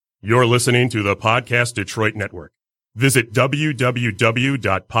You're listening to the Podcast Detroit Network. Visit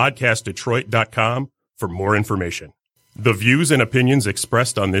www.podcastdetroit.com for more information. The views and opinions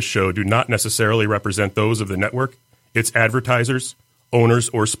expressed on this show do not necessarily represent those of the network, its advertisers, owners,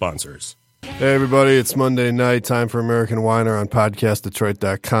 or sponsors. Hey everybody, it's Monday night, time for American Whiner on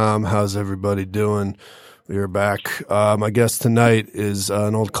podcastdetroit.com. How's everybody doing? We are back. My guest tonight is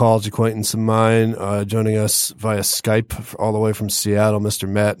an old college acquaintance of mine, joining us via Skype all the way from Seattle, Mr.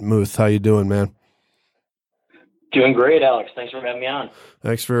 Matt Muth. How you doing, man? Doing great, Alex. Thanks for having me on.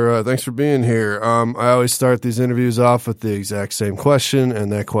 Thanks for being here. I always start these interviews off with the exact same question,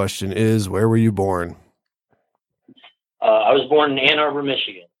 and that question is, where were you born? I was born in Ann Arbor,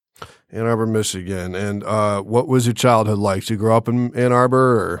 Michigan. Ann Arbor, Michigan. And what was your childhood like? Did you grow up in Ann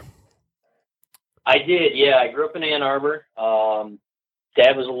Arbor, or? I did, yeah. I grew up in Ann Arbor.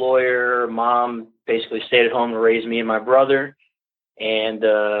 Dad was a lawyer. Mom basically stayed at home to raise me and my brother. And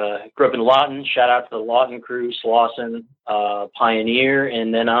grew up in Lawton. Shout out to the Lawton crew, Slauson, Pioneer,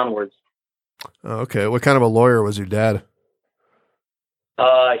 and then onwards. Okay. What kind of a lawyer was your dad?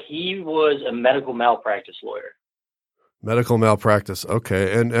 He was a medical malpractice lawyer. Medical malpractice.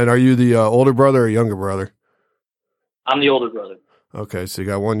 Okay. And are you the older brother or younger brother? I'm the older brother. Okay, so you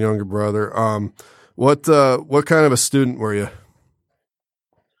got one younger brother. What kind of a student were you?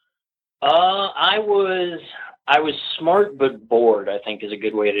 I was smart but bored, I think is a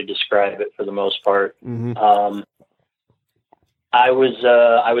good way to describe it for the most part. Mm-hmm. I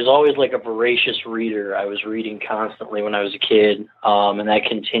was always like a voracious reader. I was reading constantly when I was a kid, and that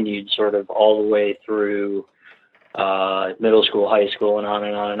continued sort of all the way through middle school, high school, and on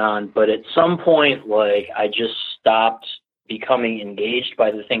and on and on. But at some point, like, I just stopped becoming engaged by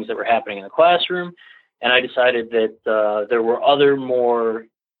the things that were happening in the classroom, and I decided that there were other more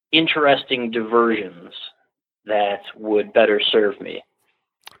interesting diversions that would better serve me.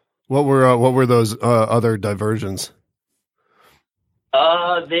 What were those other diversions?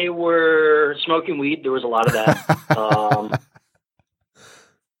 They were smoking weed. There was a lot of that.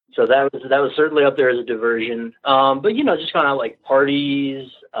 So that was certainly up there as a diversion. But just kind of like parties,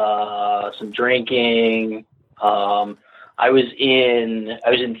 some drinking. I was in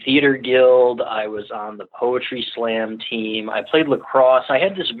theater guild. I was on the poetry slam team. I played lacrosse. I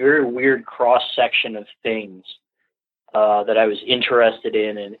had this very weird cross section of things that I was interested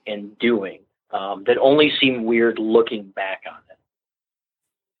in and doing that only seemed weird looking back on it.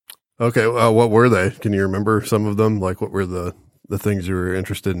 Okay, what were they? Can you remember some of them? Like, what were the things you were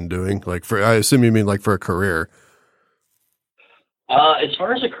interested in doing? Like, I assume you mean like for a career. As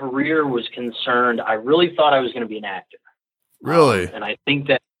far as a career was concerned, I really thought I was going to be an actor. Really? And I think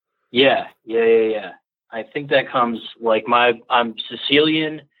that, yeah. I think that comes like I'm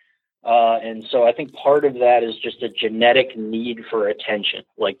Sicilian. And so I think part of that is just a genetic need for attention,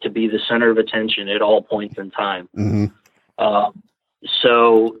 like to be the center of attention at all points in time. Mm-hmm.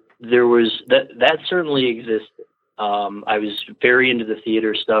 So there was that certainly existed. I was very into the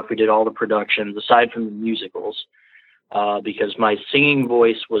theater stuff. We did all the productions aside from the musicals. Because my singing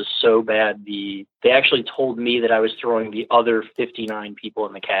voice was so bad, they actually told me that I was throwing the other 59 people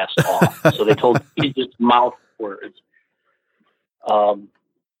in the cast off. So they told me to just mouth words. And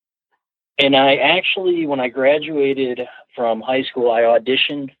I actually, when I graduated from high school, I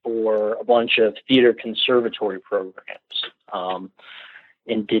auditioned for a bunch of theater conservatory programs, and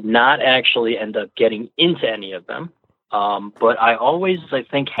did not actually end up getting into any of them. But I always, I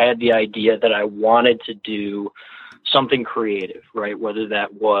think, had the idea that I wanted to do something creative, right? Whether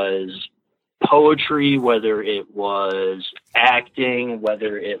that was poetry, whether it was acting,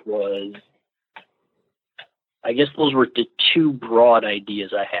 whether it was, I guess those were the two broad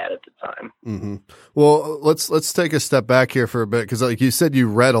ideas I had at the time. Mm-hmm. Well, let's take a step back here for a bit. Cause like you said, you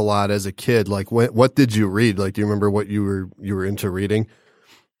read a lot as a kid. Like what did you read? Like, do you remember what you were into reading?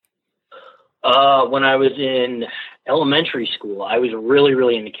 When I was in elementary school, I was really,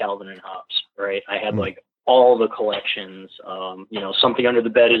 really into Calvin and Hobbes, right? I had like all the collections, Something Under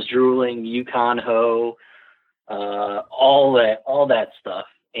the Bed is Drooling, Yukon Ho, all that stuff.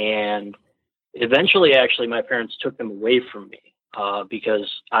 And eventually, actually, my parents took them away from me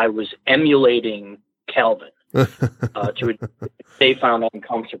because I was emulating Calvin. They found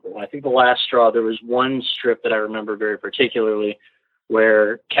uncomfortable. I think the last straw, there was one strip that I remember very particularly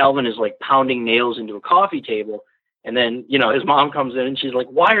where Calvin is like pounding nails into a coffee table. And then, his mom comes in and she's like,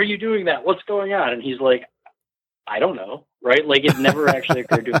 "Why are you doing that? What's going on?" And he's like, "I don't know." Right. Like it never actually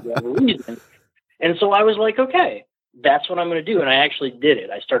occurred to him for whatever reason. And so I was like, okay, that's what I'm going to do. And I actually did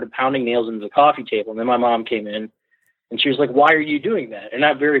it. I started pounding nails into the coffee table. And then my mom came in and she was like, "Why are you doing that?" And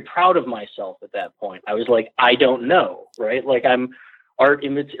I'm very proud of myself at that point. I was like, I don't know. Right. Like I'm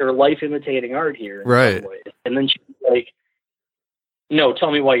or life imitating art here in right. some ways. And then she was like, no,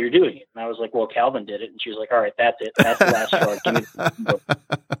 tell me why you're doing it. And I was like, well, Calvin did it. And she was like, all right, that's it. That's the last straw. Give me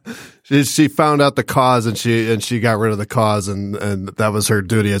the she found out the cause and she got rid of the cause and that was her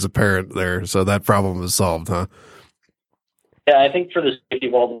duty as a parent there. So that problem was solved, huh? Yeah, I think for the safety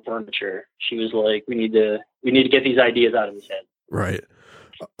of all the furniture, she was like, we need to get these ideas out of his head. Right.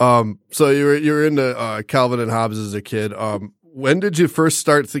 So you were into Calvin and Hobbes as a kid. When did you first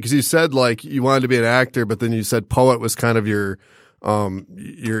start? Because you said like you wanted to be an actor, but then you said poet was kind of your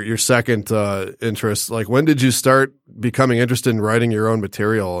second interest. Like when did you start becoming interested in writing your own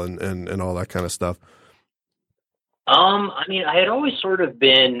material and all that kind of stuff? I mean, I had always sort of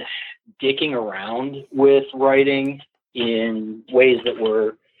been dicking around with writing in ways that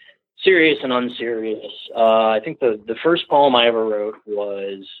were serious and unserious. I think the first poem I ever wrote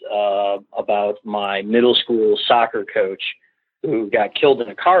was about my middle school soccer coach who got killed in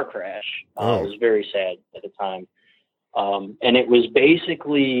a car crash. It was very sad at the time. And it was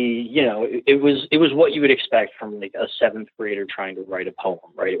basically, you know, it was what you would expect from like a seventh grader trying to write a poem,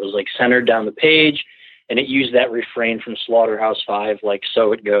 right? It was like centered down the page, and it used that refrain from Slaughterhouse-Five, like,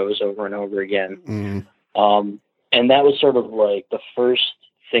 so it goes, over and over again. And that was sort of like the first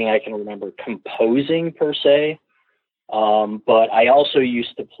thing I can remember composing per se. But I also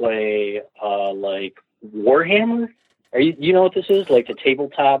used to play like Warhammer. You know what this is? Like the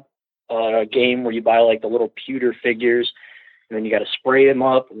tabletop game where you buy like the little pewter figures, and then you got to spray them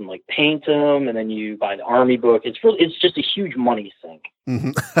up and like paint them, and then you buy the army book. It's just a huge money sink.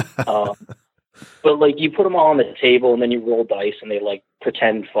 But like you put them all on the table, and then you roll dice, and they like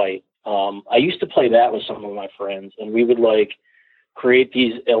pretend fight. I used to play that with some of my friends, and we would like create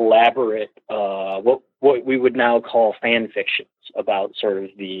these elaborate what we would now call fan fictions about sort of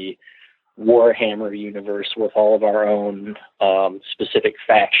the Warhammer universe with all of our own specific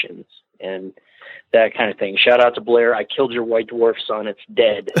factions and that kind of thing. Shout out to Blair. I killed your white dwarf son. It's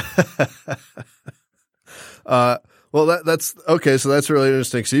dead. Well, that's okay. So that's really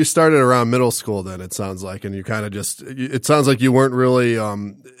interesting. So you started around middle school then, it sounds like, and you kind of it sounds like you weren't really,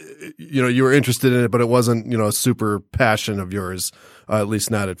 you were interested in it, but it wasn't, a super passion of yours, at least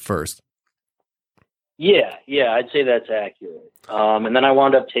not at first. Yeah, I'd say that's accurate. And then I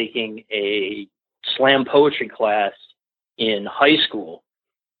wound up taking a slam poetry class in high school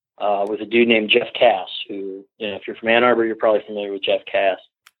with a dude named Jeff Cass, who, if you're from Ann Arbor, you're probably familiar with Jeff Cass.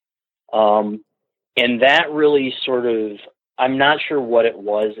 And that really sort of, I'm not sure what it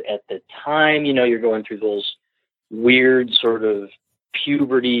was at the time. You're going through those weird sort of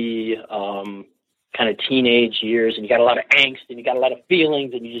puberty, kind of teenage years, and you got a lot of angst and you got a lot of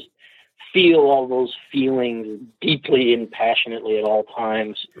feelings, and you just feel all those feelings deeply and passionately at all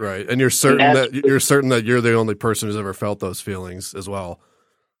times. Right. And you're certain that you're the only person who's ever felt those feelings as well.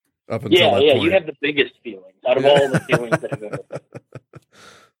 Up until that point. You have the biggest feelings out of all the feelings that I've ever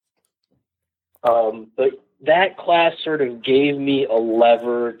felt. But that class sort of gave me a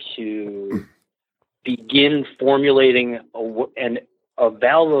lever to begin formulating a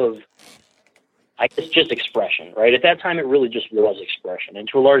valve of, I guess, just expression, right? At that time, it really just was expression. And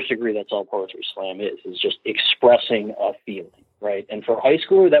to a large degree, that's all Poetry Slam is just expressing a feeling, right? And for a high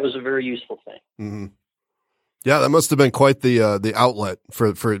schooler, that was a very useful thing. Mm-hmm. Yeah, that must have been quite the outlet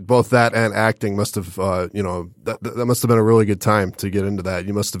for both that and acting. Must have, that must have been a really good time to get into that.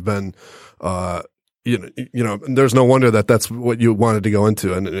 You must have been, there's no wonder that that's what you wanted to go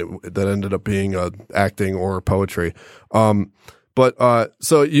into, and that ended up being acting or poetry. But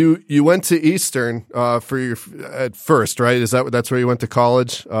so you went to Eastern for your at first, right? That's where you went to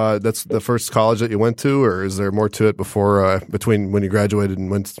college? That's the first college that you went to, or is there more to it between when you graduated and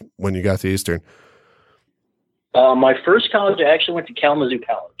when you got to Eastern? My first college, I actually went to Kalamazoo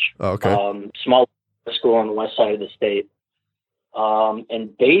College. Oh, okay. Small school on the west side of the state.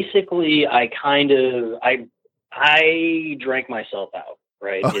 And basically I drank myself out,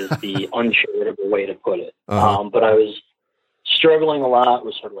 right? Is the uncharitable way to put it. Uh-huh. But I was struggling a lot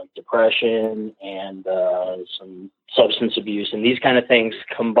with sort of like depression and some substance abuse and these kind of things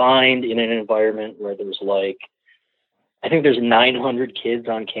combined in an environment where there's I think there's 900 kids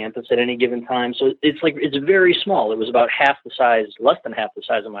on campus at any given time. So it's very small. It was about less than half the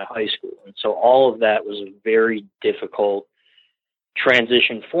size of my high school. And so all of that was a very difficult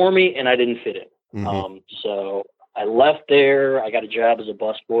transition for me, and I didn't fit in. Mm-hmm. So I left there. I got a job as a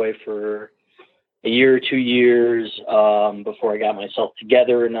busboy for a year or 2 years before I got myself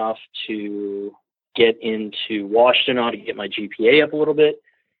together enough to get into Washtenaw to get my GPA up a little bit,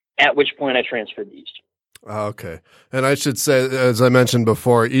 at which point I transferred to Eastern. Okay. And I should say, as I mentioned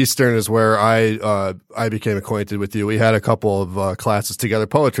before, Eastern is where I became acquainted with you. We had a couple of classes together,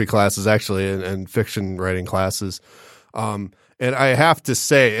 poetry classes actually, and fiction writing classes. And I have to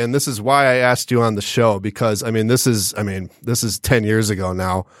say, and this is why I asked you on the show, because this is 10 years ago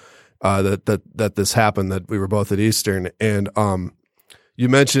now, that this happened, that we were both at Eastern. And you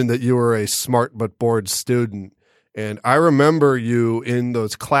mentioned that you were a smart but bored student. And I remember you in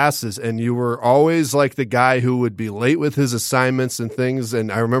those classes, and you were always like the guy who would be late with his assignments and things.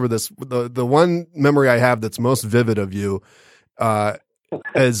 And I remember this, the one memory I have that's most vivid of you,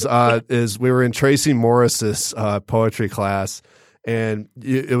 is we were in Tracy Morris's poetry class, and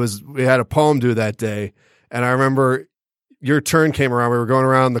we had a poem due that day. And I remember your turn came around. We were going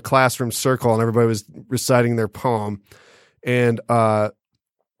around the classroom circle, and everybody was reciting their poem. And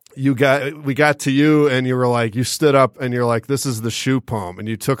we got to you, and you were like, you stood up and you're like, this is the shoe poem. And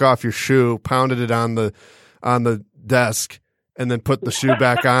you took off your shoe, pounded it on the desk, and then put the shoe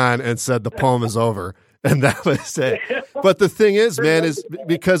back on and said, the poem is over. And that was it. But the thing is, man, is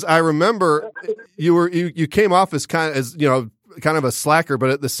because I remember you came off as kind of a slacker, but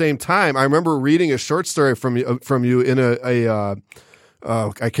at the same time, I remember reading a short story from you in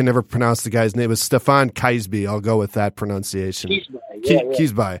I can never pronounce the guy's name. It was Stefan Keisby. I'll go with that pronunciation.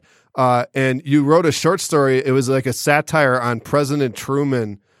 Keisby. And you wrote a short story. It was like a satire on President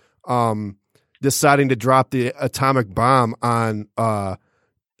Truman deciding to drop the atomic bomb on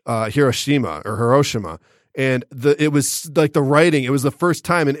Hiroshima. And it was like the writing. It was the first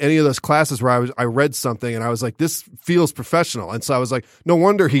time in any of those classes where I read something and I was like, this feels professional. And so I was like, no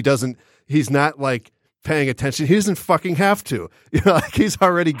wonder he's not like paying attention. He doesn't fucking have to. Like he's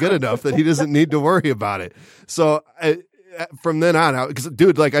already good enough that he doesn't need to worry about it. So from then on, because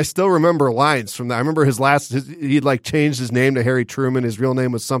dude, like I still remember lines from that. I remember he'd like changed his name to Harry Truman. His real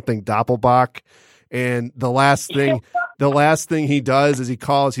name was something Doppelbach. And the last thing he does is he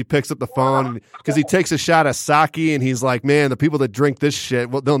picks up the phone because he takes a shot of sake and he's like, man, the people that drink this shit,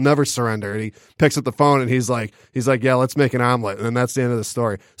 well, they'll never surrender. And he picks up the phone and he's like, yeah, let's make an omelet. And then that's the end of the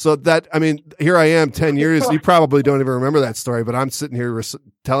story. So here I am 10 years. You probably don't even remember that story, but I'm sitting here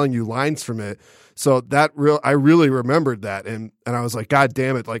telling you lines from it. So I really remembered that. And I was like, God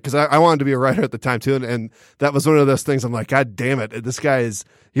damn it. Like, cause I wanted to be a writer at the time too. And that was one of those things I'm like, God damn it. This guy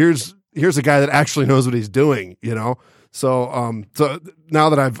here's a guy that actually knows what he's doing, So, so now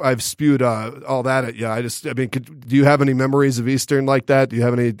that I've spewed all that at you, do you have any memories of Eastern like that? Do you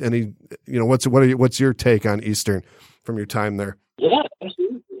have any what's your take on Eastern from your time there? Yeah,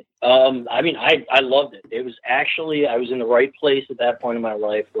 absolutely. I loved it. It was actually, I was in the right place at that point in my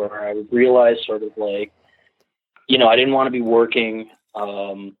life where I realized sort of like, I didn't want to be working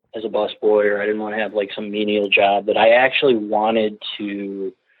as a busboy, or I didn't want to have like some menial job, but I actually wanted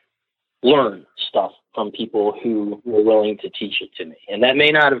to learn stuff from people who were willing to teach it to me. And that may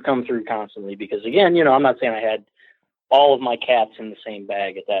not have come through constantly because, again, I'm not saying I had all of my cats in the same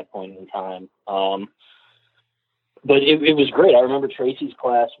bag at that point in time. But it was great. I remember Tracy's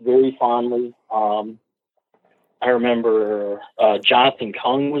class very fondly. I remember Jonathan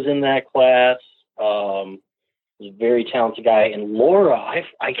Kung was in that class. He's a very talented guy. And Laura,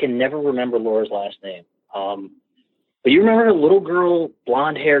 I can never remember Laura's last name. But you remember her, little girl,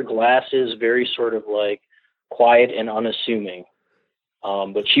 blonde hair, glasses, very sort of like quiet and unassuming.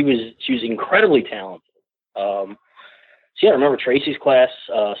 But she was incredibly talented. So yeah, I remember Tracy's class,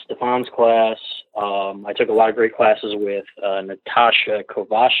 Stefan's class. I took a lot of great classes with Natasha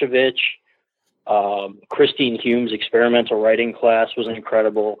Kovacevic. Christine Hume's experimental writing class was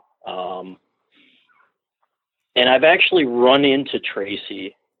incredible. And I've actually run into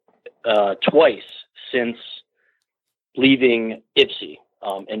Tracy twice since leaving Ipsy.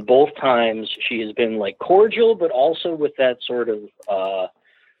 And both times she has been like cordial, but also with that sort of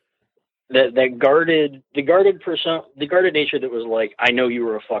that guarded nature that was like, I know you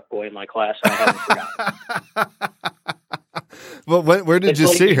were a fuckboy in my class and I haven't forgotten. Well, where did you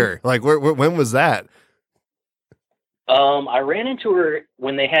see her? Like, when was that? I ran into her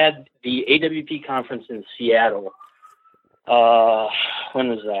when they had the AWP conference in Seattle. When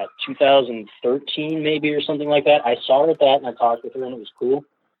was that? 2013 maybe, or something like that. I saw her at that and I talked with her and it was cool.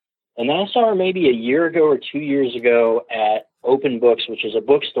 And then I saw her maybe a year ago or 2 years ago at Open Books, which is a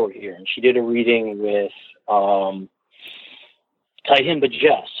bookstore here. And she did a reading with Tyhimba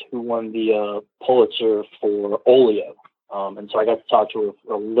Jess, who won the Pulitzer for Olio. And so I got to talk to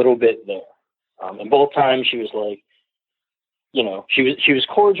her a little bit there. And both times she was like, she was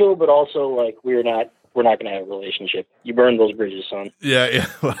cordial, but also like, we're not going to have a relationship. You burned those bridges, son. Yeah.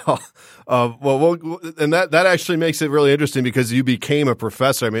 Well, and that actually makes it really interesting because you became a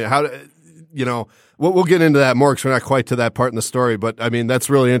professor. I mean, we'll get into that more because we're not quite to that part in the story. But I mean, that's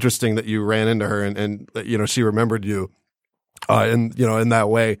really interesting that you ran into her and she remembered you, in that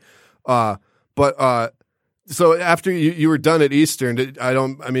way. So after you were done at Eastern, did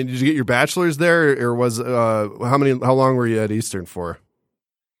you get your bachelor's there, or was how long were you at Eastern for?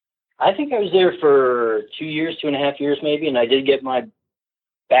 I think I was there for 2 years, 2.5 years maybe, and I did get my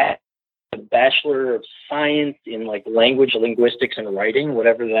Bachelor of Science in like language, linguistics, and writing,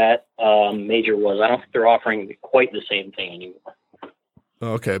 whatever that major was. I don't think they're offering quite the same thing anymore.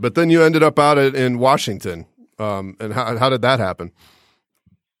 Okay, but then you ended up out in Washington, and how did that happen?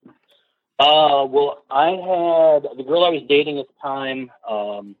 Well, I had the girl I was dating at the time,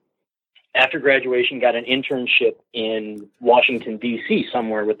 after graduation, got an internship in Washington, D.C.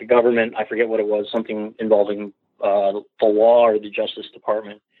 somewhere with the government. I forget what it was, something involving the law or the Justice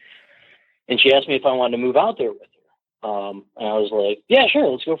Department. And she asked me if I wanted to move out there with her. And I was like, yeah, sure,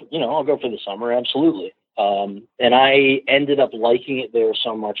 let's go. I'll go for the summer. Absolutely. And I ended up liking it there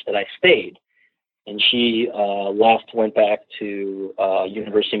so much that I stayed. And she left, went back to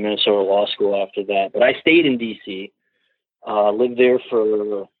University of Minnesota Law School after that. But I stayed in D.C., lived there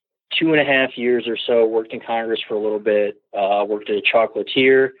for 2.5 years or so, worked in Congress for a little bit, worked at a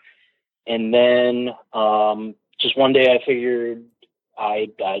chocolatier. And then just one day I figured I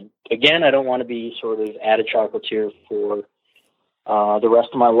don't want to be sort of at a chocolatier for the rest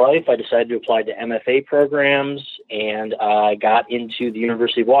of my life. I decided to apply to MFA programs, and I got into the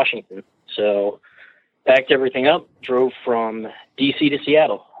University of Washington. So packed everything up, drove from D.C. to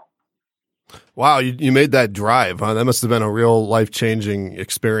Seattle. Wow, you made that drive, huh? That must have been a real life-changing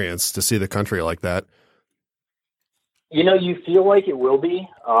experience to see the country like that. You feel like it will be,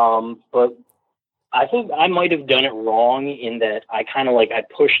 but I think I might have done it wrong in that I I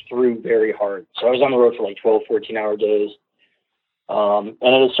pushed through very hard. So I was on the road for like 12, 14-hour days. And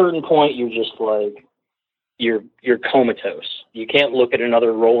at a certain point, you're just like, you're comatose. You can't look at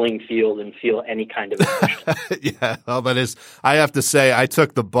another rolling field and feel any kind of emotion. Yeah, well, I have to say, I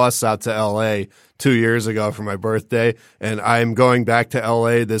took the bus out to L.A. 2 years ago for my birthday, and I'm going back to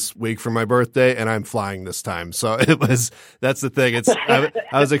L.A. this week for my birthday, and I'm flying this time. So that's the thing.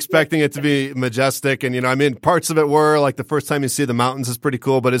 I was expecting it to be majestic, and parts of it were like the first time you see the mountains is pretty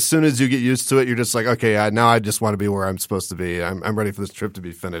cool, but as soon as you get used to it, you're just like, okay, now I just want to be where I'm supposed to be. I'm ready for this trip to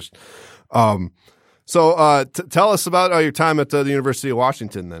be finished. So tell us about your time at the University of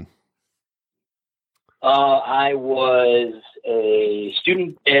Washington then. I was a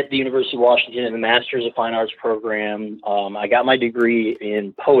student at the University of Washington in the Master's of Fine Arts program. I got my degree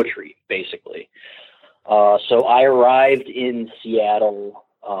in poetry, basically. So I arrived in Seattle,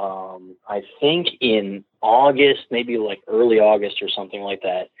 I think in August, maybe like early August or something like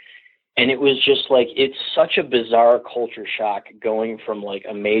that. And it was just like, it's such a bizarre culture shock going from like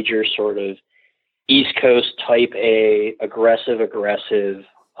a major sort of East Coast type A, aggressive,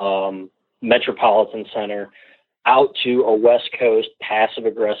 metropolitan center out to a West Coast passive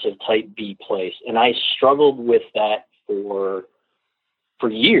aggressive type B place. And I struggled with that for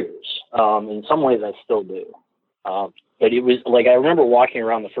years. In some ways I still do. But it was like, I remember walking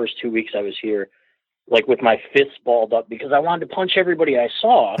around the first 2 weeks I was here, like with my fists balled up because I wanted to punch everybody I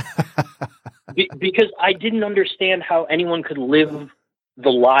saw because I didn't understand how anyone could live the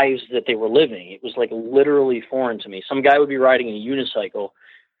lives that they were living. It was like literally foreign to me. Some guy would be riding a unicycle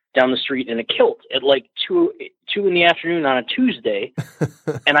down the street in a kilt at like 2 in the afternoon on a Tuesday.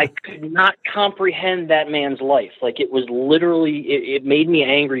 And I could not comprehend that man's life. Like it was literally, it made me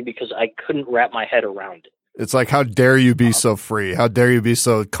angry because I couldn't wrap my head around it. It's like, how dare you be so free? How dare you be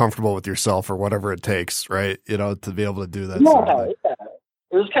so comfortable with yourself or whatever it takes, right? To be able to do that. Yeah.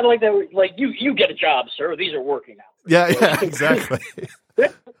 It was kind of like that. Like you get a job, sir. These are working hours. Yeah, exactly.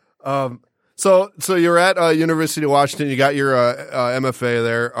 So you're at University of Washington. You got your MFA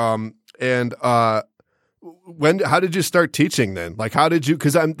there. And how did you start teaching then? Like, how did you?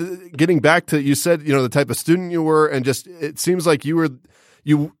 Because I'm getting back to, you said the type of student you were, and just it seems like you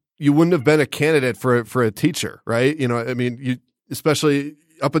wouldn't have been a candidate for a teacher, right? You especially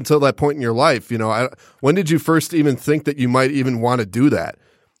up until that point in your life. When did you first even think that you might even want to do that?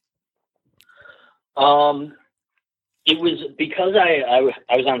 It was because I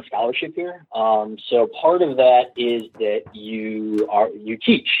was on scholarship here. So part of that is that you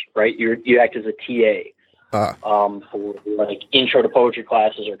teach, right? You act as a TA for like intro to poetry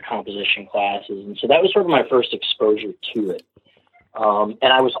classes or composition classes. And so that was sort of my first exposure to it.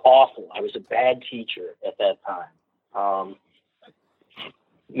 And I was awful. I was a bad teacher at that time.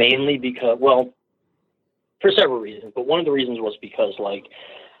 Mainly because, well, for several reasons, but one of the reasons was because like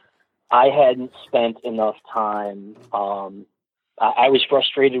I hadn't spent enough time I was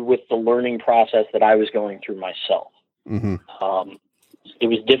frustrated with the learning process that I was going through myself. Mm-hmm. It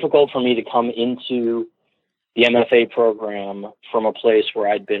was difficult for me to come into the MFA program from a place where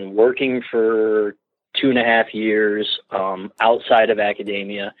I'd been working for 2.5 years outside of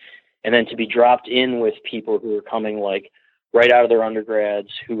academia, and then to be dropped in with people who were coming like right out of their undergrads,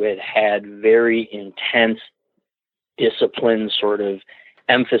 who had very intense discipline sort of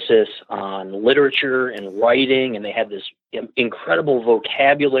emphasis on literature and writing, and they had this incredible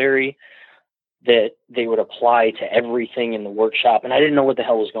vocabulary that they would apply to everything in the workshop, and I didn't know what the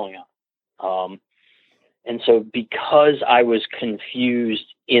hell was going on. And so because I was confused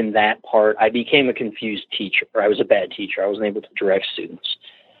in that part, I became a confused teacher. I was a bad teacher. I wasn't able to direct students.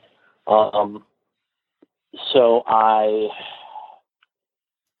 So I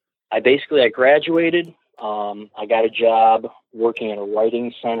graduated. I got a job working at a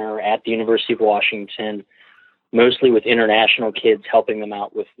writing center at the University of Washington, mostly with international kids, helping them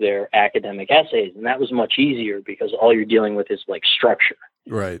out with their academic essays. And that was much easier because all you're dealing with is like structure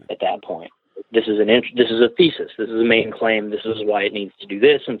right at that point. This is a thesis. This is a main claim. This is why it needs to do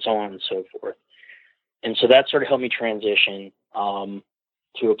this, and so on and so forth. And so that sort of helped me transition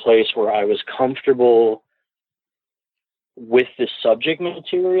to a place where I was comfortable with the subject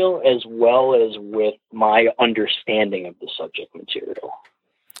material as well as with my understanding of the subject material.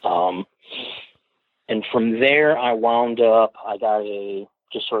 And from there, I wound up, I got a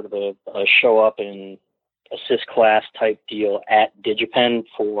show up and assist class type deal at DigiPen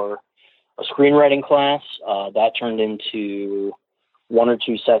for a screenwriting class. That turned into 1 or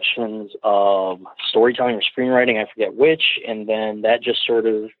 2 sections of storytelling or screenwriting, I forget which, and then that just sort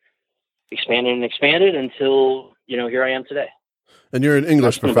of expanded until, here I am today. And you're an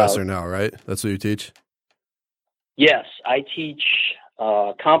English professor now, right? That's what you teach? Yes, I teach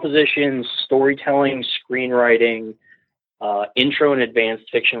composition, storytelling, screenwriting, intro and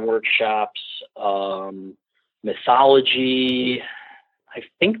advanced fiction workshops, mythology. I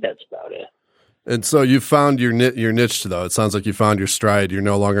think that's about it. And so you found your niche, though. It sounds like you found your stride. You're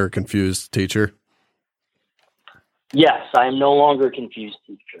no longer a confused teacher. Yes, I'm no longer a confused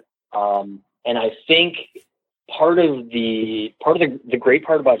teacher. And I think part of the great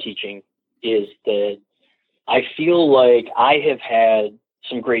part about teaching is that I feel like I have had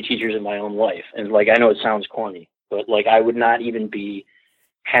some great teachers in my own life. And like, I know it sounds corny, but like, I would not even be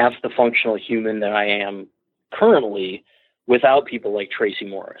half the functional human that I am currently without people like Tracy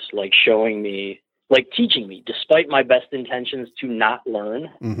Morris, like showing me, like teaching me, despite my best intentions to not learn.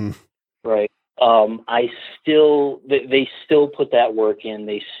 Mm-hmm. Right. They still put that work in.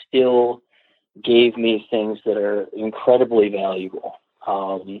 They still gave me things that are incredibly valuable.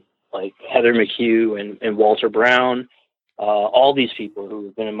 Like Heather McHugh and Walter Brown, all these people who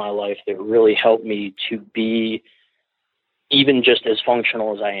have been in my life that really helped me to be even just as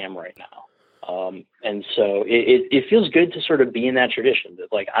functional as I am right now. And so it feels good to sort of be in that tradition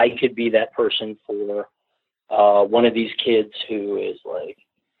that like I could be that person for one of these kids who is like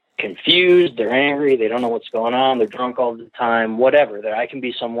confused, they're angry, they don't know what's going on, they're drunk all the time, whatever, that I can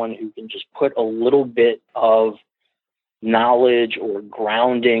be someone who can just put a little bit of knowledge or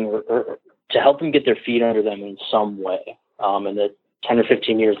grounding or to help them get their feet under them in some way. And that 10 or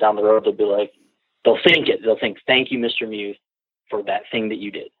 15 years down the road, they'll think, thank you, Mr. Muth, for that thing that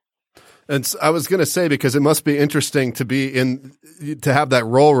you did. And I was going to say, because it must be interesting to have that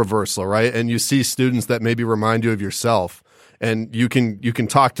role reversal, right? And you see students that maybe remind you of yourself, and you can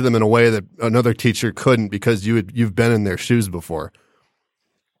talk to them in a way that another teacher couldn't because you've been in their shoes before.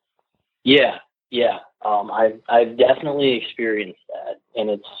 Yeah. I've definitely experienced that,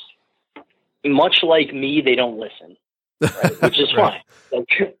 and it's much like me. They don't listen, right? Which is right. fine,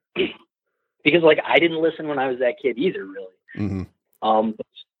 because like I didn't listen when I was that kid either, really. Mm-hmm. But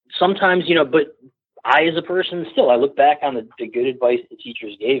sometimes, but I, as a person, I look back on the good advice the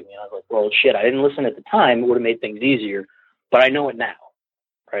teachers gave me. And I was like, well, shit, I didn't listen at the time. It would have made things easier, but I know it now,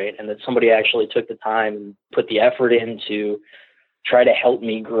 right? And that somebody actually took the time and put the effort in to try to help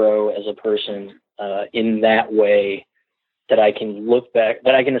me grow as a person in that way, that I can look back,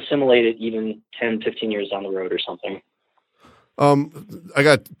 that I can assimilate it even 10, 15 years down the road or something. I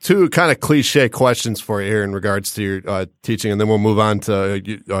got 2 kind of cliche questions for you here in regards to your teaching, and then we'll move on to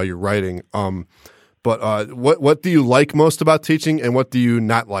your writing. But what do you like most about teaching, and what do you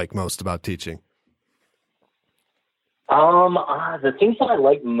not like most about teaching? The things that I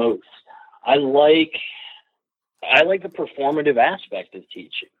like most, I like the performative aspect of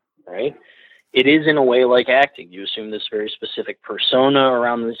teaching, right? It is in a way like acting. You assume this very specific persona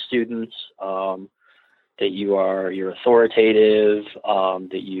around the students, that you're authoritative,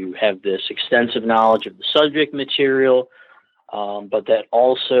 that you have this extensive knowledge of the subject material. but that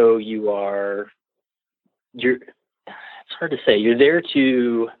also it's hard to say. You're there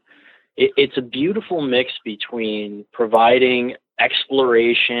to, it's a beautiful mix between providing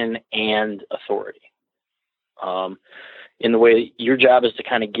exploration and authority. In the way your job is to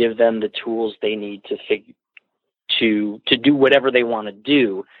kind of give them the tools they need to do whatever they want to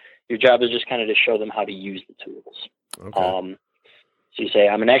do. Your job is just kind of to show them how to use the tools. Okay. So you say,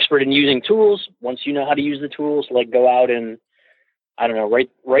 I'm an expert in using tools. Once you know how to use the tools, like go out and, I don't know,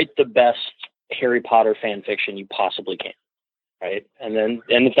 write the best Harry Potter fan fiction you possibly can. Right. And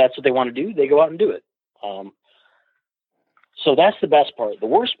if that's what they want to do, they go out and do it. So that's the best part. The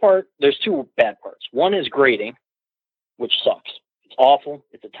worst part, there's two bad parts. One is grading, which sucks. It's awful.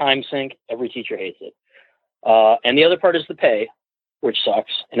 It's a time sink. Every teacher hates it. And the other part is the pay, which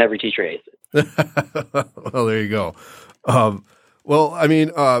sucks, and every teacher hates it. Well, there you go. Well, I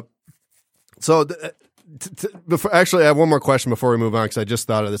mean, so before, actually, I have one more question before we move on because I just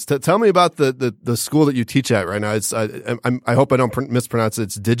thought of this. Tell me about the school that you teach at right now. It's I hope I don't mispronounce it.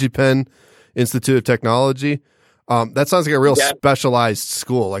 It's DigiPen Institute of Technology. That sounds like a real specialized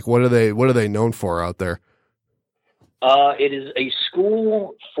school. Like, what are they known for out there? It is a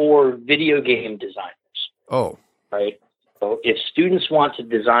school for video game designers. Oh, right. So if students want to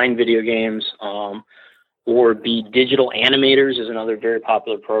design video games, or be digital animators is another very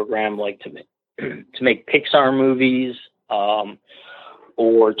popular program, like to make Pixar movies,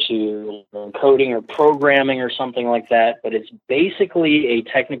 or to learn coding or programming or something like that. But it's basically a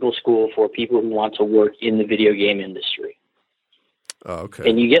technical school for people who want to work in the video game industry. Oh, okay.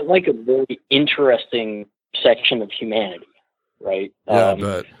 And you get like a very interesting section of humanity, right? Yeah, I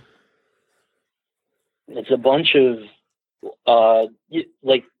bet. It's a bunch of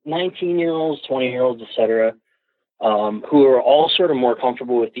like 19-year-olds, 20-year-olds, etc., who are all sort of more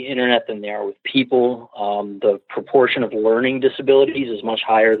comfortable with the internet than they are with people. The proportion of learning disabilities is much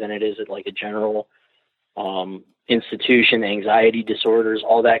higher than it is at like a general institution, anxiety disorders,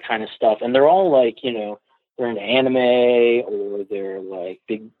 all that kind of stuff. And they're all like, they're into anime, or they're like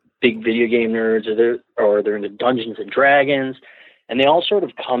big video game nerds, or they're into Dungeons and Dragons. And they all sort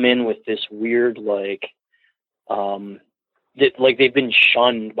of come in with this weird, that they've been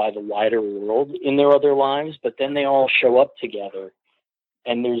shunned by the wider world in their other lives, but then they all show up together,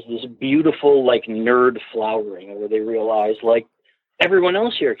 and there's this beautiful nerd flowering where they realize everyone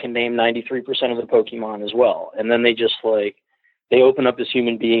else here can name 93% of the Pokemon as well, and then they just they open up as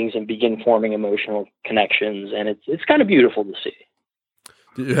human beings and begin forming emotional connections, and it's kind of beautiful to see.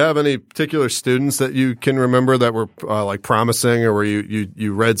 Do you have any particular students that you can remember that were promising, or where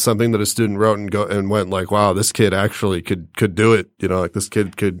you read something that a student wrote and went wow, this kid actually could do it? This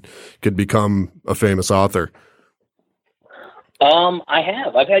kid could become a famous author.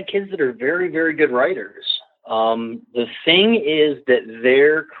 I've had kids that are very, very good writers. The thing is that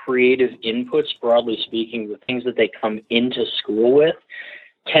their creative inputs, broadly speaking, the things that they come into school with,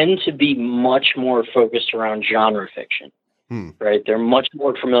 tend to be much more focused around genre fiction. Right. They're much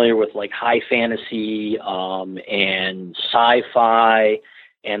more familiar with high fantasy, and sci-fi,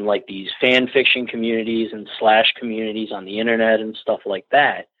 and these fan fiction communities and slash communities on the internet and stuff like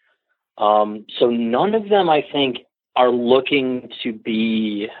that. So none of them, I think, are looking to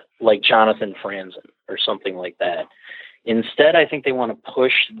be like Jonathan Franzen or something like that. Instead, I think they want to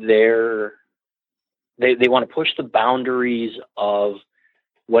push they want to push the boundaries of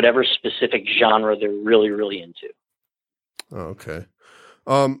whatever specific genre they're really, really into. Oh, okay.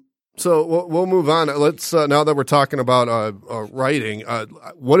 So we'll move on. Let's now that we're talking about writing,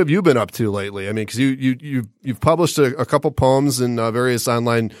 what have you been up to lately? I mean, because you've published a couple poems in various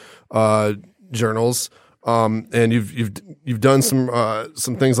online journals, and you've done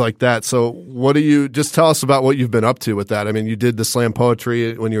some things like that. So what do you just tell us about what you've been up to with that? I mean, you did the slam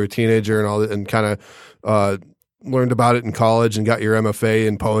poetry when you were a teenager and all that, and kind of learned about it in college and got your MFA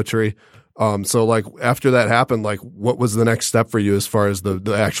in poetry. So after that happened, what was the next step for you as far as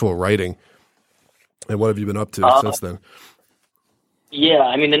the actual writing, and what have you been up to since then? Yeah,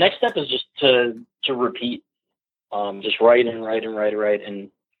 I mean, the next step is just to repeat, just write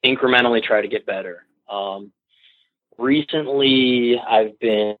and incrementally try to get better. Recently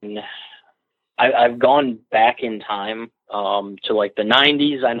I've gone back in time, to the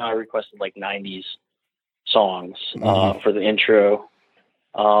 90s. I know I requested 90s songs, for the intro.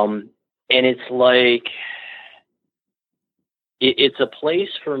 And it's it's a place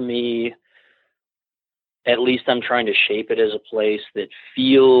for me, at least I'm trying to shape it as a place that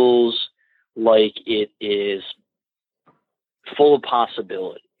feels like it is full of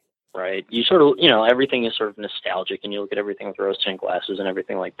possibility, right? You sort of, everything is sort of nostalgic, and you look at everything with rose-tinted glasses and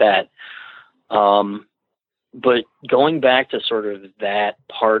everything like that. but going back to sort of that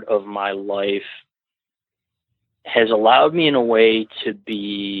part of my life has allowed me in a way to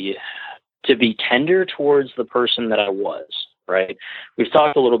be tender towards the person that I was, right? We've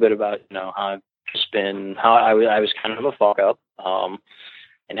talked a little bit about, how I've just been, how I was kind of a fuck up,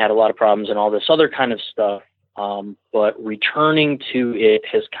 and had a lot of problems and all this other kind of stuff. But returning to it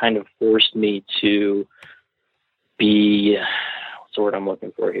has kind of forced me to be, what's the word I'm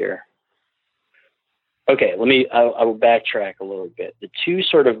looking for here? Okay, I will backtrack a little bit. The two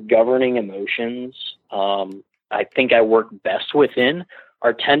sort of governing emotions, I think I work best within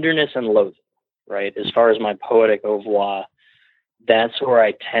are tenderness and loathing, right? As far as my poetic au revoir, that's where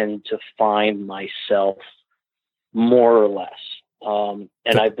I tend to find myself more or less.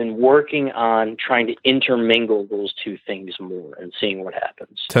 And I've been working on trying to intermingle those two things more and seeing what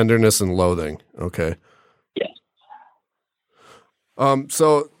happens. Tenderness and loathing. Okay. Yes.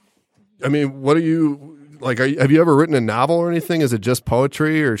 So, I mean, what do you like? Have you ever written a novel or anything? Is it just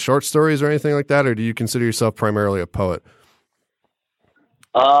poetry or short stories or anything like that? Or do you consider yourself primarily a poet?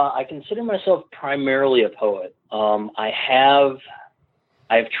 I consider myself primarily a poet. I've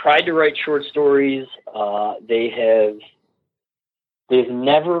tried to write short stories. They've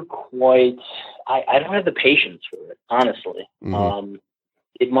never quite, I don't have the patience for it, honestly. Mm-hmm.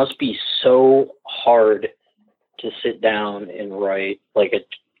 It must be so hard to sit down and write like a,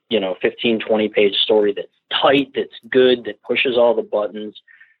 15, 20 page story that's tight, that's good, that pushes all the buttons,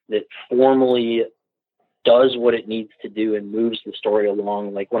 that formally does what it needs to do and moves the story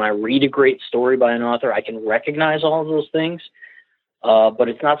along. Like when I read a great story by an author, I can recognize all of those things. But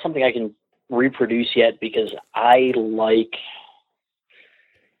it's not something I can reproduce yet because I don't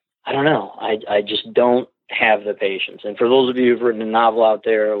know. I just don't have the patience. And for those of you who've written a novel out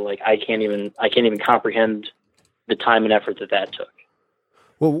there, like I can't even comprehend the time and effort that took.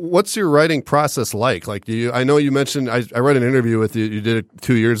 Well, what's your writing process like? Like, I know you mentioned, I read an interview with you, you did it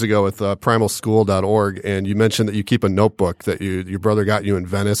 2 years ago with primalschool.org, and you mentioned that you keep a notebook that your brother got you in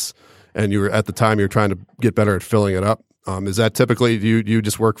Venice, and at the time you were trying to get better at filling it up. Is that typically, do you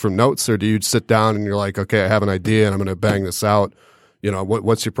just work from notes, or do you sit down and you're like, okay, I have an idea and I'm going to bang this out?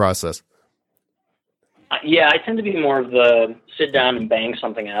 What's your process? Yeah, I tend to be more of the sit down and bang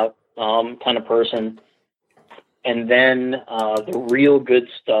something out kind of person. And then the real good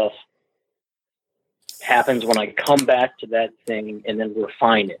stuff happens when I come back to that thing and then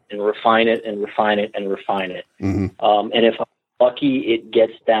refine it and refine it and refine it and refine it. Mm-hmm. And if I'm lucky, it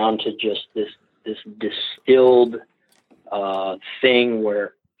gets down to just this distilled thing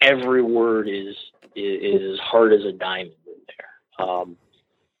where every word is hard as a diamond in there.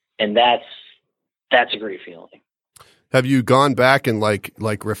 And that's a great feeling. Have you gone back and like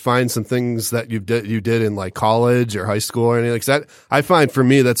refined some things that you did in like college or high school or anything like that? I find for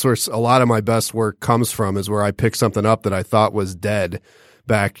me, that's where a lot of my best work comes from, is where I pick something up that I thought was dead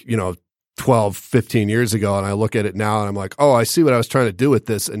back, 12, 15 years ago. And I look at it now and I'm like, oh, I see what I was trying to do with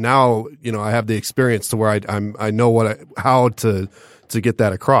this. And now, I have the experience to where I know how to get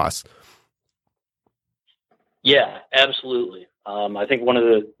that across. Yeah, absolutely. I think one of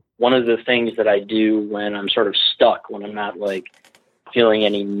the things that I do when I'm sort of stuck, when I'm not like feeling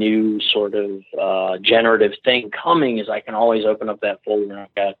any new sort of generative thing coming, is I can always open up that folder and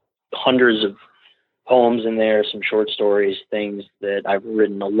I've got hundreds of poems in there, some short stories, things that I've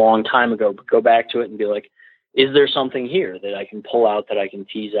written a long time ago, but go back to it and be like, is there something here that I can pull out, that I can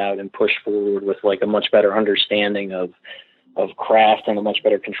tease out and push forward with like a much better understanding of craft and a much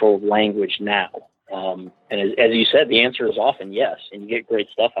better control of language now? And as you said, the answer is often yes, and you get great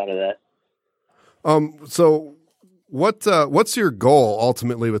stuff out of that. So what's your goal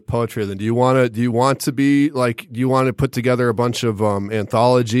ultimately with poetry then? Do you want to put together a bunch of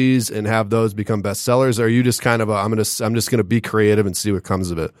anthologies and have those become bestsellers? Or are you just kind of I'm just going to be creative and see what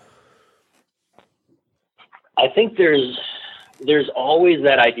comes of it? I think there's always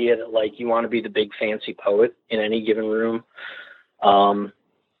that idea that like you want to be the big fancy poet in any given room. And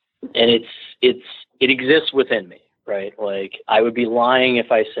it exists within me, right? Like I would be lying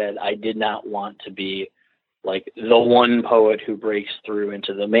if I said I did not want to be like the one poet who breaks through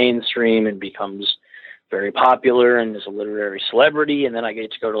into the mainstream and becomes very popular and is a literary celebrity. And then I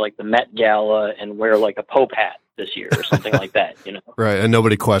get to go to like the Met Gala and wear like a Pope hat this year or something like that, Right. And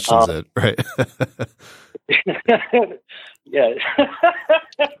nobody questions it. Right. Yeah.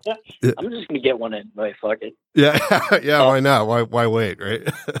 I'm just going to get one in. Like, fuck it. Yeah. Yeah. Why not? Why wait? Right.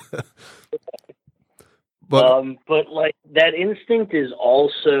 But like that instinct is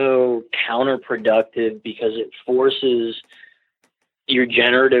also counterproductive because it forces your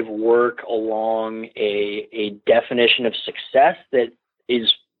generative work along a definition of success that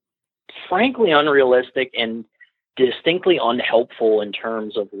is frankly unrealistic and distinctly unhelpful in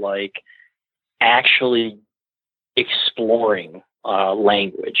terms of like actually exploring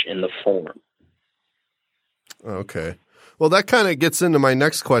language in the form. Okay. Well, that kind of gets into my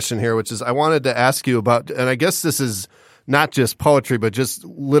next question here, which is I wanted to ask you about, and I guess this is not just poetry, but just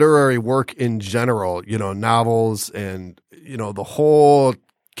literary work in general, novels and, the whole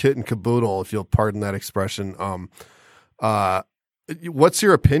kit and caboodle, if you'll pardon that expression. What's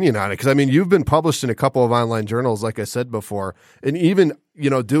your opinion on it? Because, I mean, you've been published in a couple of online journals, like I said before, and even,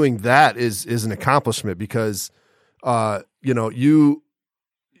 doing that is an accomplishment because, there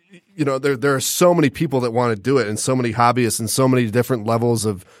are so many people that want to do it and so many hobbyists and so many different levels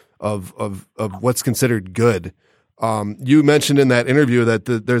of what's considered good. You mentioned in that interview that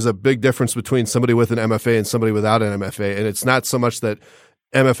there's a big difference between somebody with an MFA and somebody without an MFA. And it's not so much that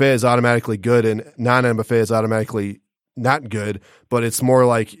MFA is automatically good and non-MFA is automatically not good, but it's more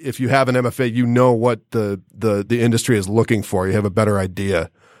like if you have an MFA, you know what the industry is looking for. You have a better idea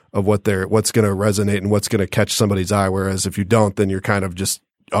of what's going to resonate and what's going to catch somebody's eye. Whereas if you don't, then you're kind of just,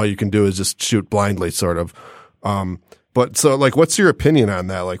 all you can do is just shoot blindly sort of. But so like, what's your opinion on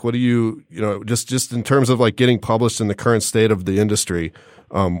that? Like, what do you just in terms of like getting published in the current state of the industry,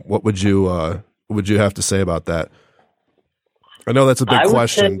 what would you have to say about that? I know that's a big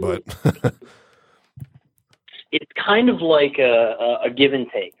question, but it's kind of like a give and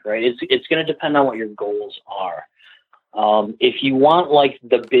take, right? It's going to depend on what your goals are. If you want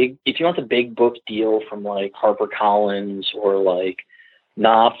the big book deal from like HarperCollins or like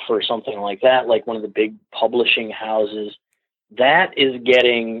Knopf or something like that, like one of the big publishing houses, that is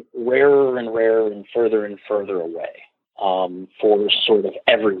getting rarer and rarer and further away for sort of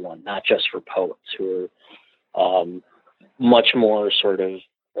everyone, not just for poets who are much more sort of,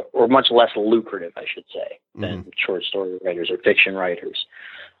 or much less lucrative, I should say, than short story writers or fiction writers.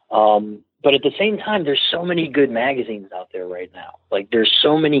 But at the same time, there's so many good magazines out there right now. Like there's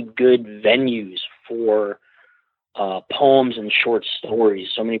so many good venues for poems and short stories,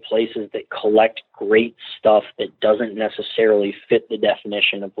 so many places that collect great stuff that doesn't necessarily fit the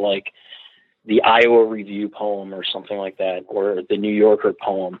definition of like the Iowa Review poem or something like that, or the New Yorker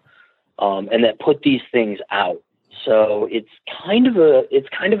poem, and that put these things out. So it's kind of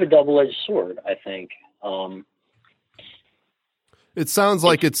a double-edged sword, I think. It sounds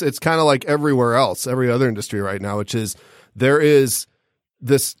like it's kind of like everywhere else, every other industry right now, which is there is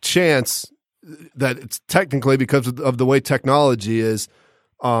this chance that it's technically because of the way technology is,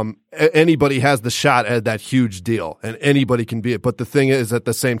 anybody has the shot at that huge deal and anybody can be it. But the thing is at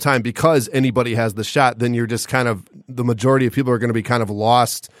the same time, because anybody has the shot, then you're just kind of, the majority of people are going to be kind of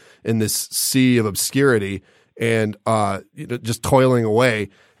lost in this sea of obscurity and, just toiling away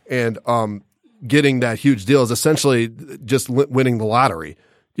and, getting that huge deal is essentially just winning the lottery,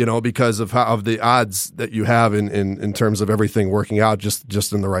 because of the odds that you have in terms of everything working out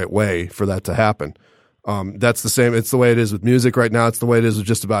just in the right way for that to happen. That's the same. It's the way it is with music right now. It's the way it is with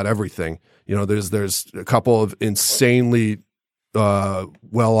just about everything. There's a couple of insanely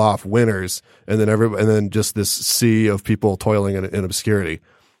well-off winners, and then just this sea of people toiling in obscurity.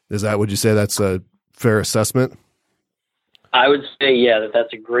 Would you say that's a fair assessment? I would say, yeah,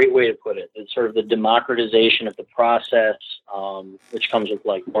 that's a great way to put it. It's sort of the democratization of the process, which comes with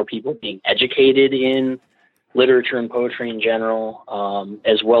like more people being educated in literature and poetry in general,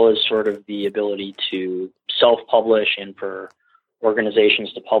 as well as sort of the ability to self-publish and for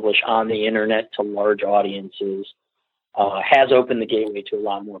organizations to publish on the internet to large audiences, has opened the gateway to a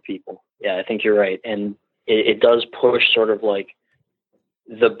lot more people. Yeah, I think you're right. And it does push sort of like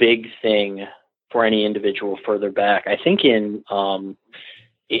the big thing for any individual further back. I think in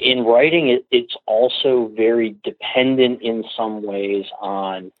writing, it's also very dependent in some ways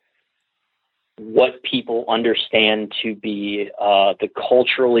on what people understand to be the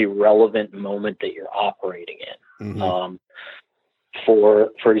culturally relevant moment that you're operating in. Mm-hmm.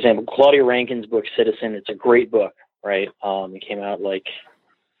 For example, Claudia Rankine's book Citizen, it's a great book, right? It came out like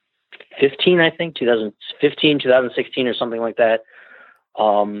 2015, 2016 or something like that.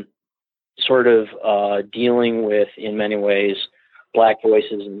 Sort of dealing with, in many ways, Black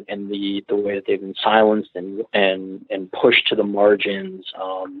voices and the way that they've been silenced and pushed to the margins,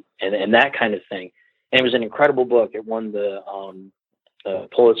 and that kind of thing. And it was an incredible book. It won the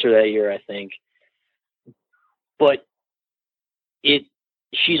Pulitzer that year, I think. But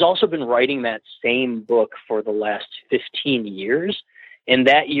she's also been writing that same book for the last 15 years, and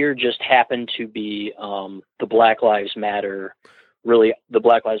that year just happened to be the Black Lives Matter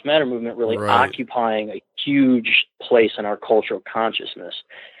movement really right. occupying a huge place in our cultural consciousness.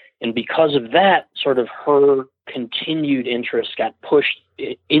 And because of that, sort of her continued interest got pushed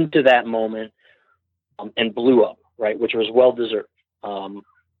into that moment and blew up, right, which was well-deserved.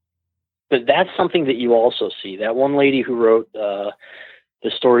 But that's something that you also see. That one lady who wrote the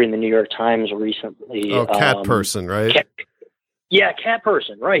story in the New York Times recently. Oh, Cat Person, right? Cat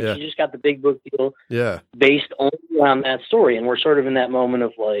Person, right. Yeah. She just got the big book deal Yeah. based only on that story. And we're sort of in that moment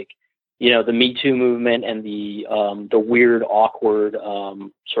of like, you know, the Me Too movement and the weird, awkward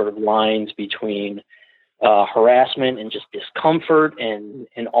sort of lines between harassment and just discomfort and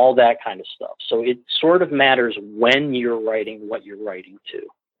all that kind of stuff. So it sort of matters when you're writing what you're writing to.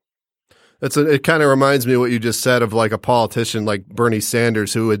 It kind of reminds me of what you just said of like a politician like Bernie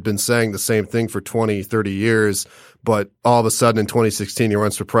Sanders, who had been saying the same thing for 20, 30 years, but all of a sudden in 2016 he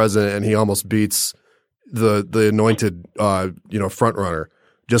runs for president and he almost beats the anointed front runner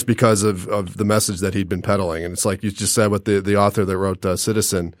just because of the message that he'd been peddling. And it's like you just said with the author that wrote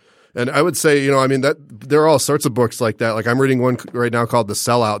Citizen. And I would say, that there are all sorts of books like that. Like I'm reading one right now called The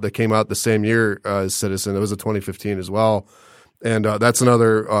Sellout that came out the same year as Citizen. It was a 2015 as well. And that's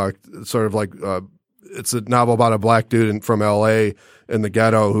another sort of like it's a novel about a black dude from L.A. in the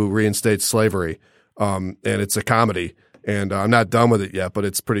ghetto who reinstates slavery, and it's a comedy. And I'm not done with it yet, but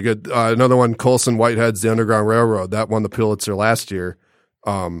it's pretty good. Another one, Colson Whitehead's The Underground Railroad, that won the Pulitzer last year,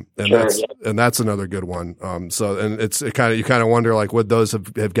 and that's another good one. You kind of wonder like would those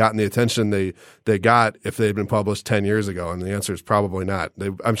have gotten the attention they got if they'd been published 10 years ago, and the answer is probably not.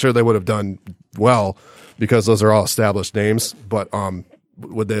 I'm sure they would have done well, because those are all established names, but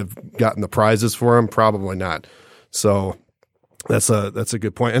would they have gotten the prizes for them? Probably not. So that's a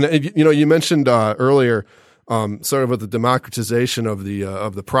good point. And you mentioned earlier, sort of with the democratization of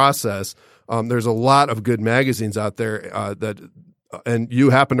the process. There's a lot of good magazines out there and you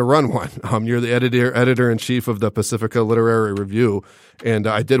happen to run one. You're the editor in chief of the Pacifica Literary Review, and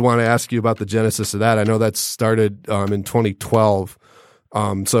I did want to ask you about the genesis of that. I know that started in 2012.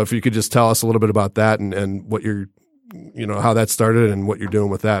 So if you could just tell us a little bit about that and what how that started and what you're doing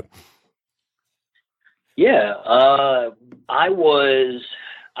with that. Yeah. I was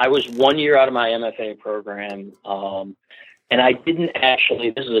 1 year out of my MFA program. And I didn't actually,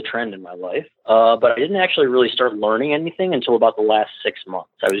 this is a trend in my life, but I didn't actually really start learning anything until about the last 6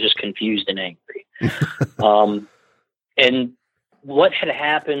 months. I was just confused and angry. And what had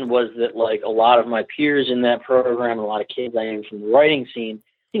happened was that like a lot of my peers in that program, a lot of kids I knew from the writing scene,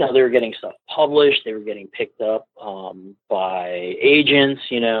 they were getting stuff published. They were getting picked up by agents,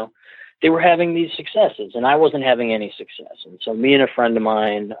 they were having these successes and I wasn't having any success. And so me and a friend of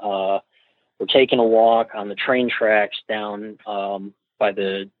mine were taking a walk on the train tracks down by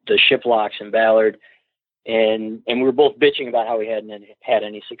the ship locks in Ballard. And we were both bitching about how we hadn't had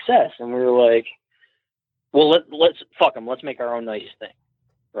any success. And we were like, well, let's fuck them. Let's make our own nice thing,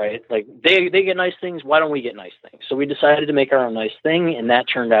 right? Like they get nice things. Why don't we get nice things? So we decided to make our own nice thing, and that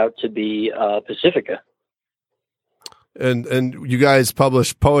turned out to be Pacifica. And you guys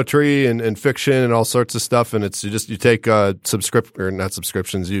publish poetry and fiction and all sorts of stuff, and you take not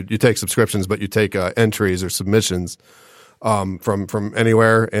subscriptions. You take subscriptions, but you take entries or submissions from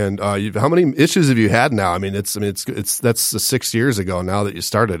anywhere. And how many issues have you had now? I mean, that's 6 years ago now that you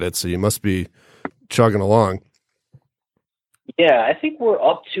started it, so you must be chugging along. Yeah, I think we're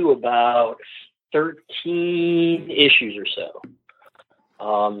up to about 13 issues or so.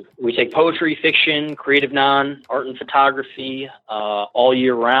 We take poetry, fiction, creative non, art and photography all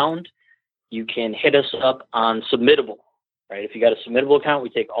year round. You can hit us up on Submittable, right? If you got a Submittable account, we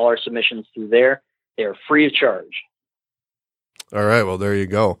take all our submissions through there. They are free of charge. All right. Well, there you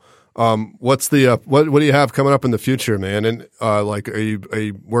go. What's the what do you have coming up in the future, man? And are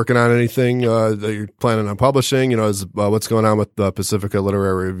you working on anything that you're planning on publishing? What's going on with the Pacifica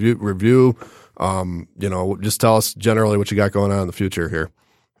Literary Review? Just tell us generally what you got going on in the future here.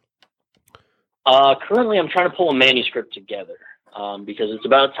 Currently, I'm trying to pull a manuscript together because it's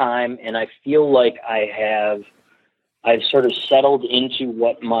about time, and I feel like I've sort of settled into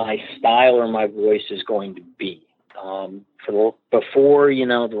what my style or my voice is going to be. Before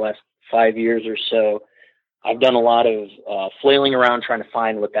the last 5 years or so, I've done a lot of flailing around trying to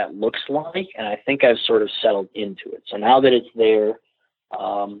find what that looks like, and I think I've sort of settled into it. So now that it's there,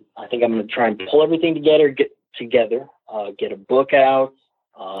 I think I'm going to try and pull everything together, get a book out,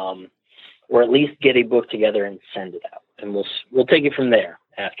 or at least get a book together and send it out, and we'll take it from there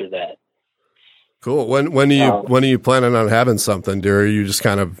after that. Cool. When are you planning on having something? Or are you just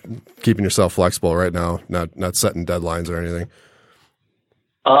kind of keeping yourself flexible right now, not setting deadlines or anything?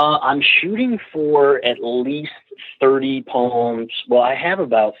 I'm shooting for at least 30 poems. Well, I have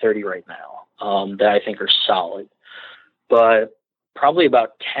about 30 right now that I think are solid. But probably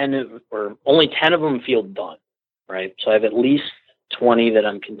about 10 or only 10 of them feel done, right? So I have at least 20 that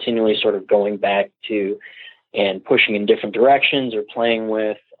I'm continually sort of going back to and pushing in different directions or playing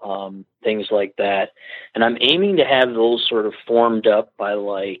with, things like that. And I'm aiming to have those sort of formed up by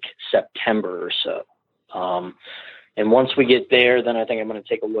like September or so. And once we get there, then I think I'm going to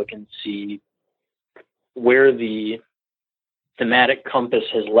take a look and see where the thematic compass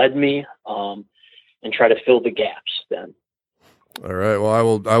has led me, and try to fill the gaps then. All right.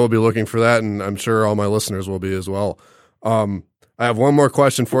 Well, I will be looking for that, and I'm sure all my listeners will be as well. I have one more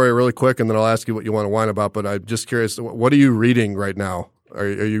question for you really quick, and then I'll ask you what you want to whine about, but I'm just curious, what are you reading right now? Are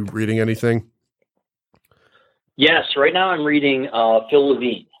you reading anything? Yes. Right now I'm reading Phil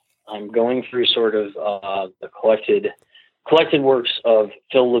Levine. I'm going through sort of the collected works of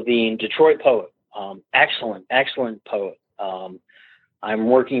Phil Levine, Detroit poet. Excellent poet. I'm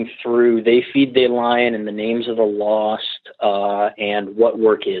working through They Feed They Lion and The Names of the Lost, and What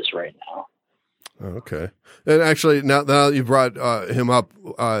Work Is right now. Okay. And actually, now that you brought him up,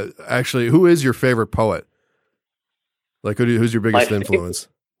 actually, who is your favorite poet? Like, who's your biggest influence?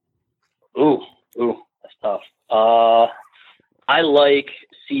 Ooh, that's tough. I like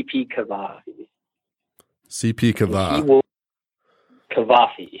C.P. Cavafy. C.P. Cavafy.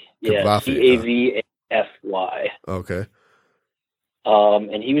 Cavafy. Yeah, Cavafy. Cavafy. Okay.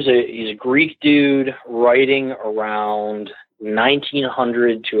 And he's a Greek dude writing around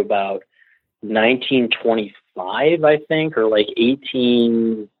 1900 to about 1925, I think, or like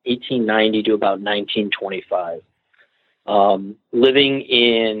 1890 to about 1925. Living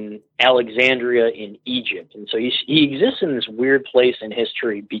in Alexandria in Egypt. And so he exists in this weird place in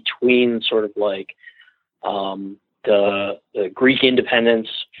history between sort of like the Greek independence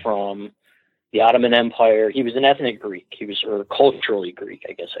from the Ottoman Empire. He was an ethnic Greek. He was, or culturally Greek,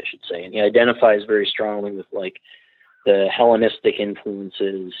 I guess I should say. And he identifies very strongly with like the Hellenistic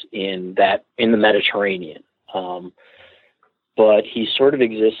influences in the Mediterranean. But he sort of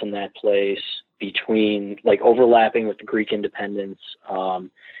exists in that place between, like, overlapping with the Greek independence,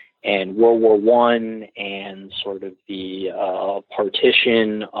 and World War I, and sort of the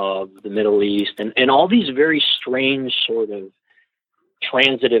partition of the Middle East, and all these very strange sort of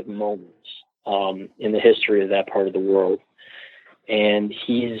transitive moments in the history of that part of the world. And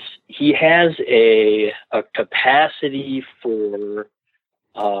he has a capacity for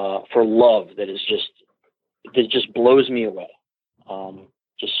love that just blows me away.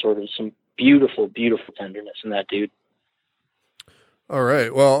 Just sort of some beautiful tenderness in that dude. All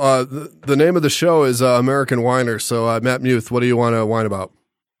right. Well, the name of the show is American Whiner. So, Matt Muth, what do you want to whine about?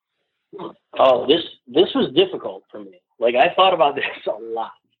 Oh, this was difficult for me. Like, I thought about this a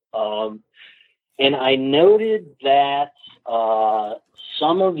lot. And I noted that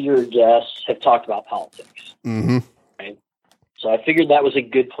some of your guests have talked about politics. Mm-hmm. Right? So I figured that was a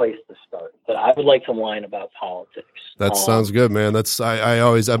good place to start. But I would like to whine about politics. That sounds good, man. That's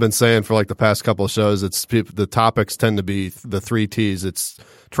I've been saying for like the past couple of shows. The topics tend to be the 3 T's. It's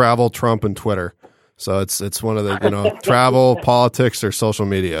travel, Trump, and Twitter. So it's one of the travel, politics, or social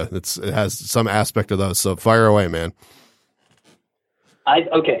media. It has some aspect of those. So fire away, man.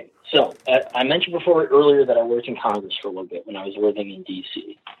 Okay. So I mentioned earlier that I worked in Congress for a little bit when I was living in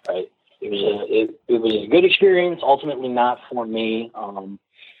D.C. Right. It was a good experience. Ultimately, not for me.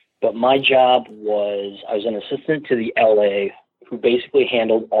 But my job was, I was an assistant to the LA, who basically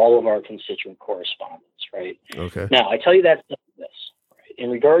handled all of our constituent correspondence. Right. Okay. Now I tell you that this, right?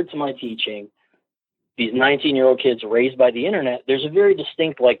 In regard to my teaching, these 19-year-old kids raised by the internet, there's a very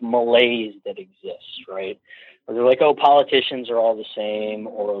distinct like malaise that exists, right? Where they're like, oh, politicians are all the same,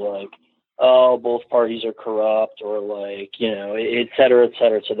 or like, oh, both parties are corrupt, or like, et cetera, et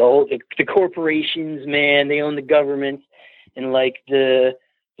cetera. So the corporations, man, they own the government, and like the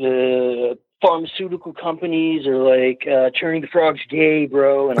pharmaceutical companies are like turning the frogs gay,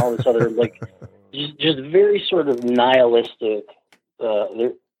 bro, and all this other like just very sort of nihilistic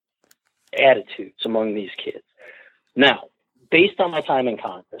attitudes among these kids. Now, based on my time in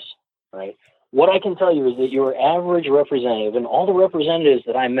Congress, right, what I can tell you is that your average representative and all the representatives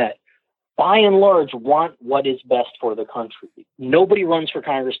that I met, by and large, want what is best for the country. Nobody runs for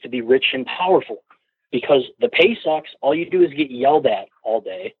Congress to be rich and powerful, because the pay sucks. All you do is get yelled at all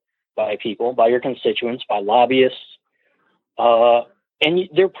day by people, by your constituents, by lobbyists. And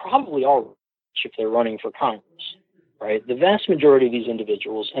they're probably all rich if they're running for Congress, right? The vast majority of these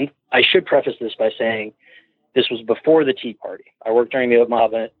individuals, and I should preface this by saying this was before the Tea Party. I worked during the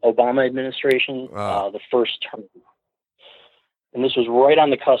Obama administration, the first term. And this was right on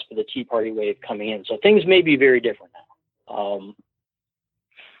the cusp of the Tea Party wave coming in. So things may be very different now.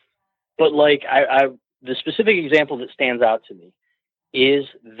 But like the specific example that stands out to me is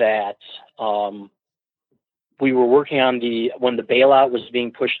that we were working on when the bailout was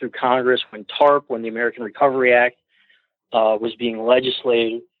being pushed through Congress, when when the American Recovery Act was being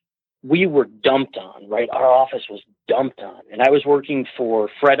legislated, we were dumped on, right? Our office was dumped on. And I was working for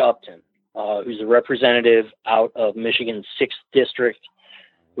Fred Upton, who's a representative out of Michigan's 6th District,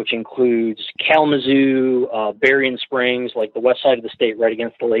 which includes Kalamazoo, Berrien Springs, like the west side of the state, right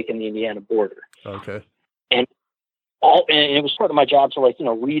against the lake and the Indiana border. Okay. And it was part of my job to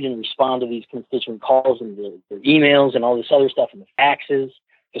read and respond to these constituent calls and their emails and all this other stuff and the faxes,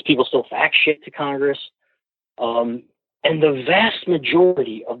 because people still fax shit to Congress. And the vast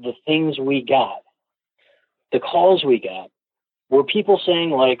majority of the things we got, the calls we got, were people saying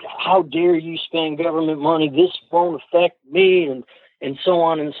like, how dare you spend government money? This won't affect me, and so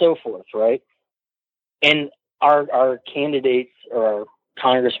on and so forth, right? And our candidates, or our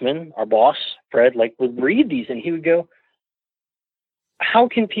congressman, our boss, Fred, would read these and he would go, how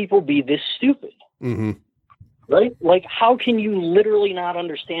can people be this stupid? Mm-hmm. Right? Like, how can you literally not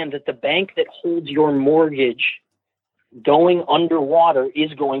understand that the bank that holds your mortgage going underwater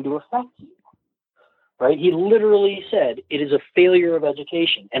is going to affect you? Right? He literally said it is a failure of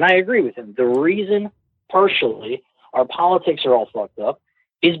education. And I agree with him. The reason, partially, our politics are all fucked up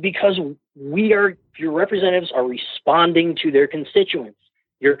is because your representatives are responding to their constituents.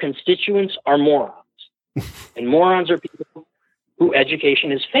 Your constituents are morons. And morons are people who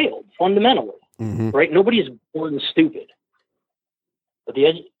education has failed fundamentally. Mm-hmm. Right? Nobody is born stupid. But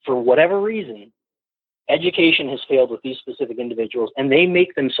for whatever reason, education has failed with these specific individuals, and they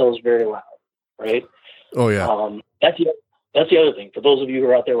make themselves very loud. Right? Oh yeah. That's the other thing. For those of you who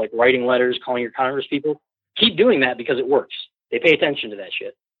are out there writing letters, calling your Congress people, keep doing that because it works. They pay attention to that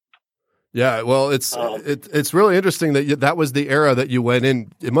shit. Yeah, well, it's really interesting that was the era that you went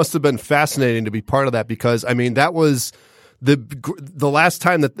in. It must have been fascinating to be part of that, because I mean that was the last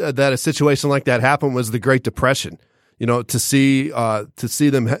time that a situation like that happened was the Great Depression. To see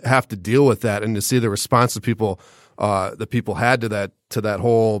them have to deal with that, and to see the response of people. The people had to that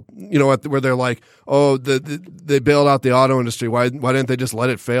whole, where they're like, oh, they bailed out the auto industry. Why didn't they just let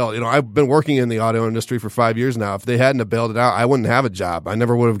it fail? I've been working in the auto industry for 5 years now. If they hadn't have bailed it out, I wouldn't have a job. I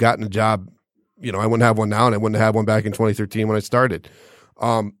never would have gotten a job. I wouldn't have one now, and I wouldn't have one back in 2013 when I started.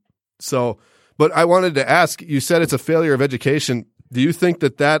 But I wanted to ask, you said it's a failure of education. Do you think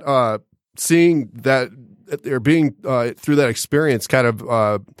that seeing that or being through that experience kind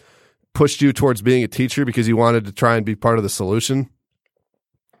of pushed you towards being a teacher because you wanted to try and be part of the solution?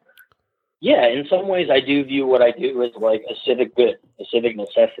 Yeah, in some ways I do view what I do as like a civic good, a civic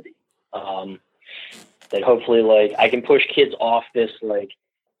necessity. That hopefully I can push kids off this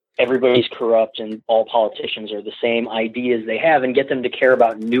everybody's corrupt and all politicians are the same ideas they have, and get them to care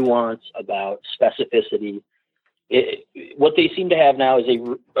about nuance, about specificity. What they seem to have now is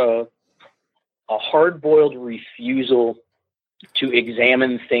a hard-boiled refusal to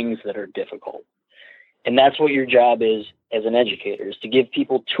examine things that are difficult. And that's what your job is as an educator, is to give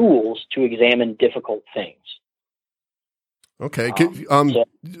people tools to examine difficult things. Okay.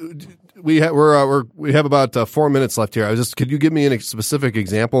 We have about 4 minutes left here. Could you give me a specific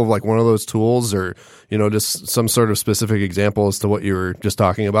example of one of those tools, or, just some sort of specific example as to what you were just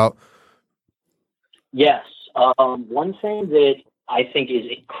talking about? Yes. One thing that I think is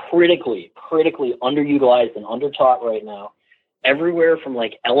critically underutilized and undertaught right now, everywhere from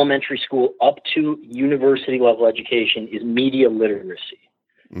elementary school up to university level education, is media literacy.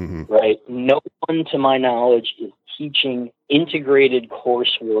 Mm-hmm. Right? No one, to my knowledge, is teaching integrated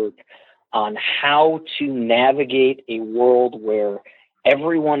coursework on how to navigate a world where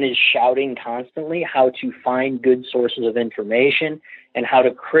everyone is shouting constantly, how to find good sources of information, and how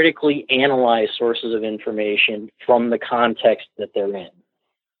to critically analyze sources of information from the context that they're in.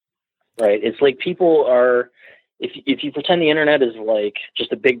 Right? It's people are, if you pretend the internet is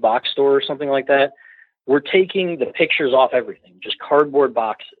just a big box store or something like that, we're taking the pictures off everything, just cardboard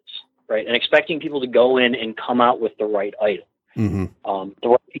boxes, right? And expecting people to go in and come out with the right item, the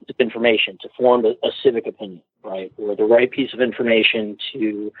right piece of information to form a civic opinion, right? Or the right piece of information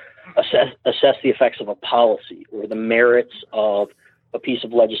to assess the effects of a policy or the merits of a piece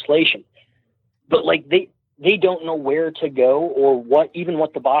of legislation. But they don't know where to go or what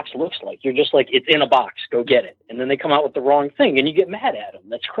the box looks like. You're just it's in a box, go get it. And then they come out with the wrong thing and you get mad at them.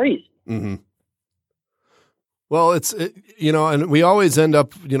 That's crazy. Mm-hmm. Well, and we always end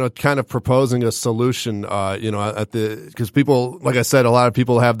up, kind of proposing a solution, because people, like I said, a lot of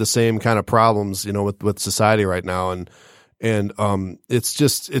people have the same kind of problems, with society right now. And it's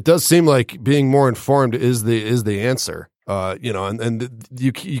just, it does seem like being more informed is the answer, and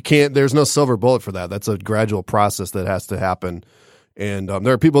you can't, there's no silver bullet for that. That's a gradual process that has to happen, And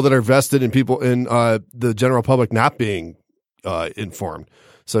there are people that are vested in people in the general public not being informed.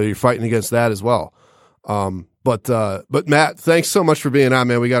 So you're fighting against that as well. But Matt, thanks so much for being on,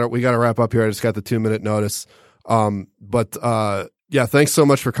 man. We got to wrap up here. I just got the 2-minute notice. Yeah, thanks so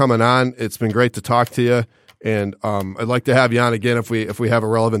much for coming on. It's been great to talk to you. And I'd like to have you on again if we have a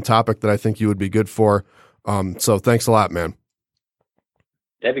relevant topic that I think you would be good for. So thanks a lot, man.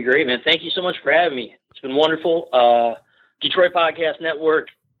 That'd be great, man. Thank you so much for having me. It's been wonderful. Detroit Podcast Network,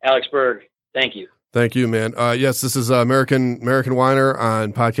 Alex Berg. Thank you. Thank you, man. Yes, this is American Whiner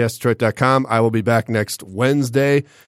on podcastdetroit.com. I will be back next Wednesday